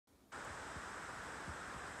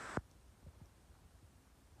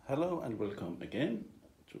Hello and welcome again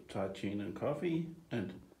to Thai Chain and Coffee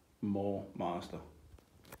and more master.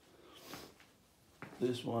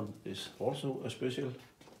 This one is also a special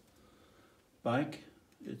bike.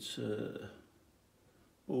 It's a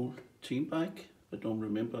old team bike. I don't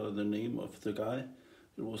remember the name of the guy.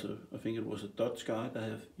 I think it was a Dutch guy that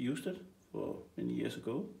have used it for many years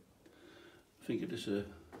ago. I think it is a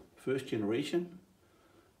first generation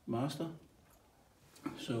master.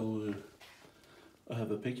 So I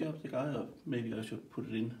have a picture of the guy. Maybe I should put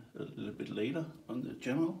it in a little bit later on the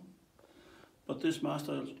channel. But this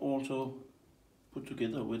master is also put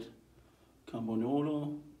together with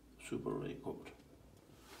Colnago Super Record.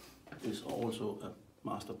 It's also a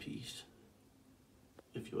masterpiece,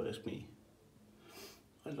 if you ask me.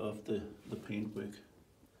 I love the paintwork,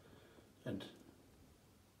 and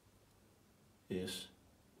yes,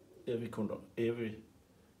 every Colnago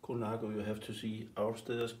you have to see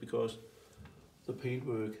upstairs, because the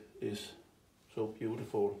paintwork is so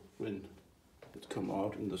beautiful when it comes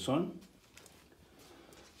out in the sun.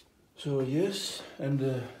 So yes,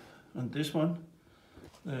 and this one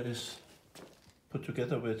is put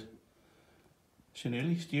together with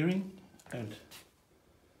Chanelli steering and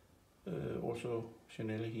also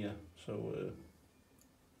Chanelli here. So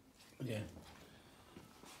yeah,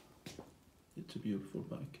 it's a beautiful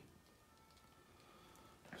bike.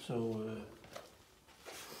 So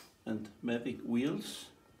and Mavic wheels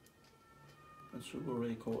and Super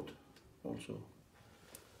Record also.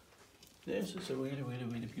 This is a really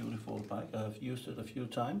beautiful bike. I've used it a few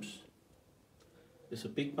times. It's a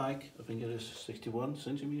big bike. I think it is 61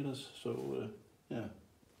 centimeters. So yeah,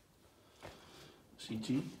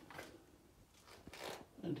 CT.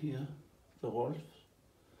 And here the Rolf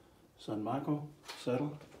San Marco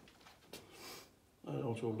saddle. I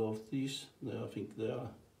also love these. I think they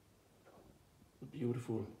are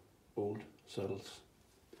beautiful old saddles.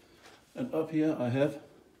 And up here I have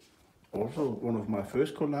also one of my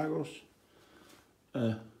first Colnagos,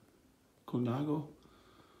 Colnago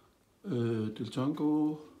Del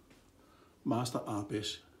Tongo Master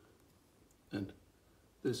Arabesque. And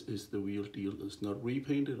this is the real deal. It's not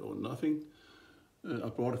repainted or nothing. I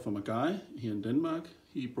brought it from a guy here in Denmark.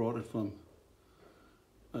 He brought it from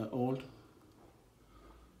an old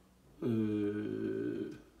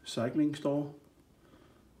cycling store.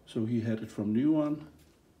 So he had it from new one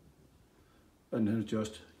and had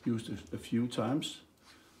just used it a few times.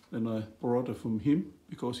 Then I brought it from him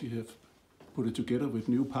because he have put it together with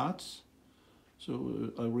new parts.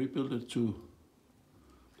 So I rebuilt it to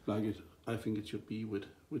like it. I think it should be with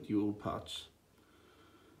the old parts.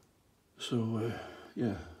 So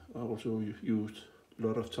yeah, I also used a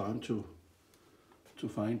lot of time to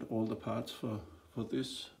find all the parts for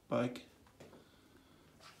this bike.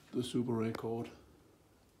 The Super Record,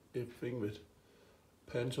 everything with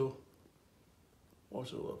Panto,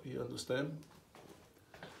 also up here on the stand.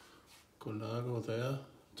 Colnago there,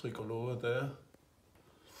 Tricolore there,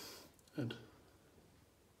 and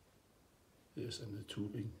yes, and the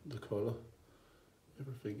tubing, the color,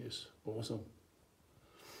 everything is awesome.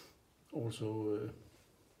 Also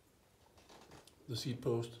the seat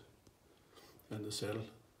post and the saddle,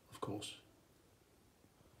 of course.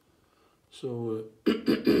 So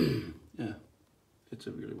yeah, it's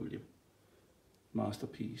a really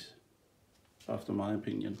masterpiece, after my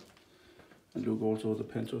opinion. And look also the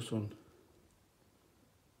Pantos on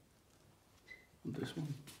this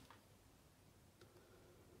one,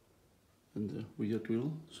 and the rear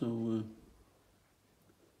drill. So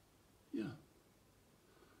yeah,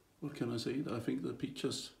 what can I say? I think the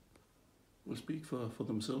pictures will speak for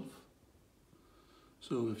themselves.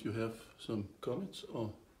 So if you have some comments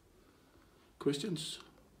or questions,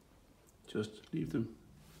 just leave them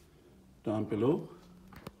down below.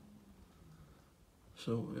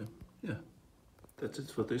 So yeah, that's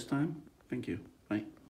it for this time. Thank you. Bye.